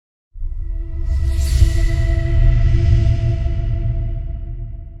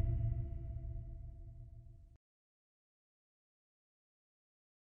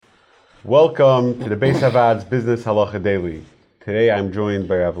Welcome to the Beis Havad's Business Halacha Daily. Today I'm joined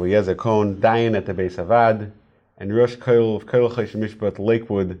by Rav Eliezer Cohen, Dayan at the Beis Havad, and Rosh Koil of Koil Choshen Mishpat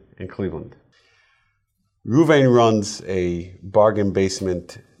Lakewood in Cleveland. Ruvain runs a bargain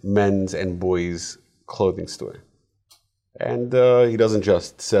basement men's and boys clothing store. And he doesn't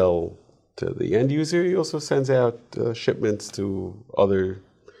just sell to the end user, he also sends out shipments to other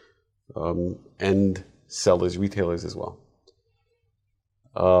end sellers, retailers as well.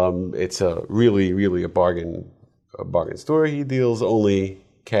 It's really a bargain store. He deals only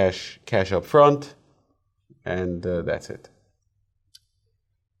cash up front, and that's it.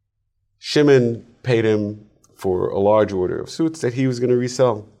 Shimon paid him for a large order of suits that he was going to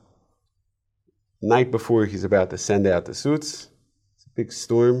resell. Night before he's about to send out the suits, it's a big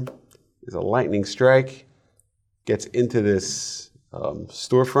storm, there's a lightning strike, gets into this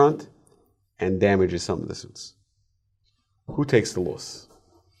storefront and damages some of the suits. Who takes the loss?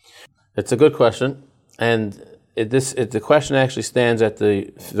 It's a good question, and the question actually stands at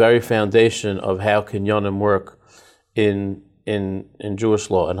the very foundation of how kinyanim work in Jewish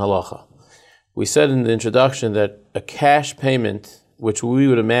law and halacha. We said in the introduction that a cash payment, which we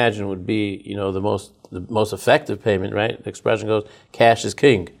would imagine would be, the most effective payment, right? The expression goes, cash is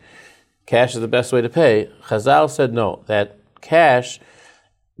king. Cash is the best way to pay. Chazal said no, that cash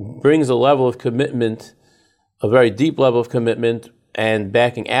brings a level of commitment, a very deep level of commitment, and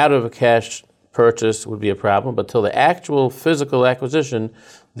backing out of a cash purchase would be a problem, but till the actual physical acquisition,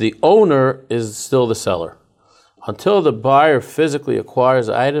 the owner is still the seller. Until the buyer physically acquires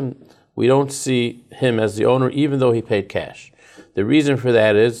the item, we don't see him as the owner, even though he paid cash. The reason for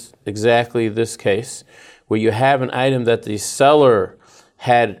that is exactly this case, where you have an item that the seller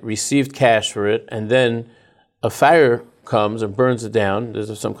had received cash for it, and then a fire comes and burns it down.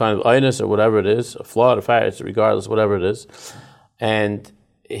 There's some kind of illness or whatever it is, a flood, a fire, it's regardless, whatever it is. And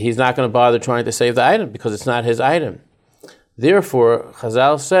he's not going to bother trying to save the item because it's not his item. Therefore,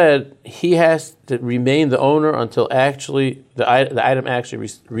 Chazal said he has to remain the owner until actually the item actually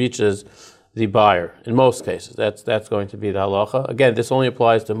reaches the buyer. In most cases, that's going to be the halacha. Again, this only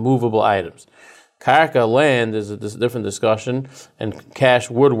applies to movable items. Karka, land, is a different discussion, and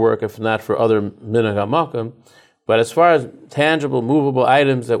cash would work if not for other minhag hamakom. But as far as tangible, movable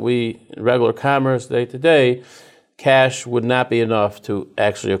items that we in regular commerce day to day, cash would not be enough to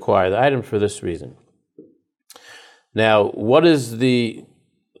actually acquire the item for this reason. Now, what is the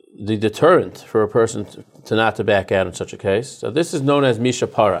deterrent for a person to not to back out in such a case? So this is known as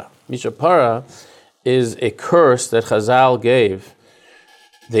mishapara. Mishapara is a curse that Chazal gave.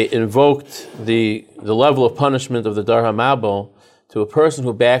 They invoked the level of punishment of the Dar HaMabel to a person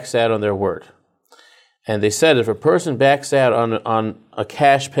who backs out on their word. And they said if a person backs out on a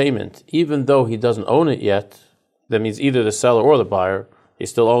cash payment, even though he doesn't own it yet, that means either the seller or the buyer, he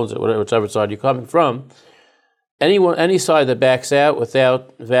still owns it, whichever side you're coming from. Any side that backs out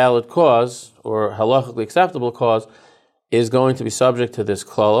without valid cause or halachically acceptable cause is going to be subject to this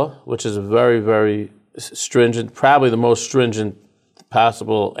klala, which is a very, very stringent, probably the most stringent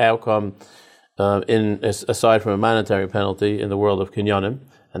possible outcome aside from a monetary penalty in the world of kinyanim.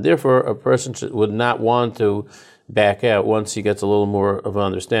 And therefore, a person would not want to back out once he gets a little more of an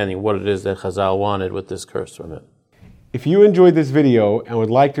understanding of what it is that Chazal wanted with this curse from it. If you enjoyed this video and would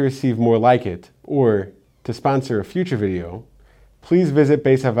like to receive more like it, or to sponsor a future video, please visit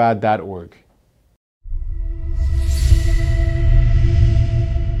beishavad.org.